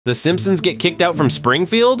The Simpsons get kicked out from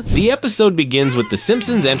Springfield? The episode begins with the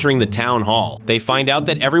Simpsons entering the town hall. They find out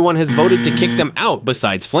that everyone has voted to kick them out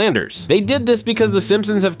besides Flanders. They did this because the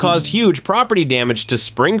Simpsons have caused huge property damage to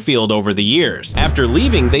Springfield over the years. After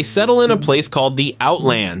leaving, they settle in a place called the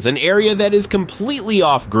Outlands, an area that is completely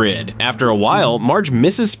off-grid. After a while, Marge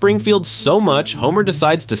misses Springfield so much, Homer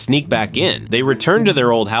decides to sneak back in. They return to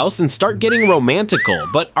their old house and start getting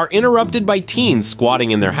romantical, but are interrupted by teens squatting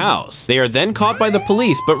in their house. They are then caught by the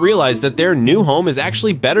police, but realize that their new home is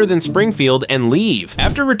actually better than Springfield and leave.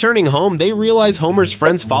 After returning home, they realize Homer's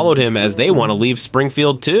friends followed him as they want to leave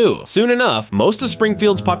Springfield too. Soon enough, most of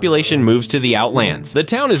Springfield's population moves to the Outlands. The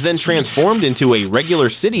town is then transformed into a regular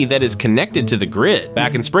city that is connected to the grid.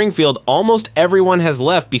 Back in Springfield, almost everyone has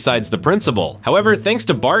left besides the principal. However, thanks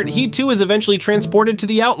to Bart, he too is eventually transported to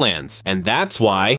the Outlands. And that's why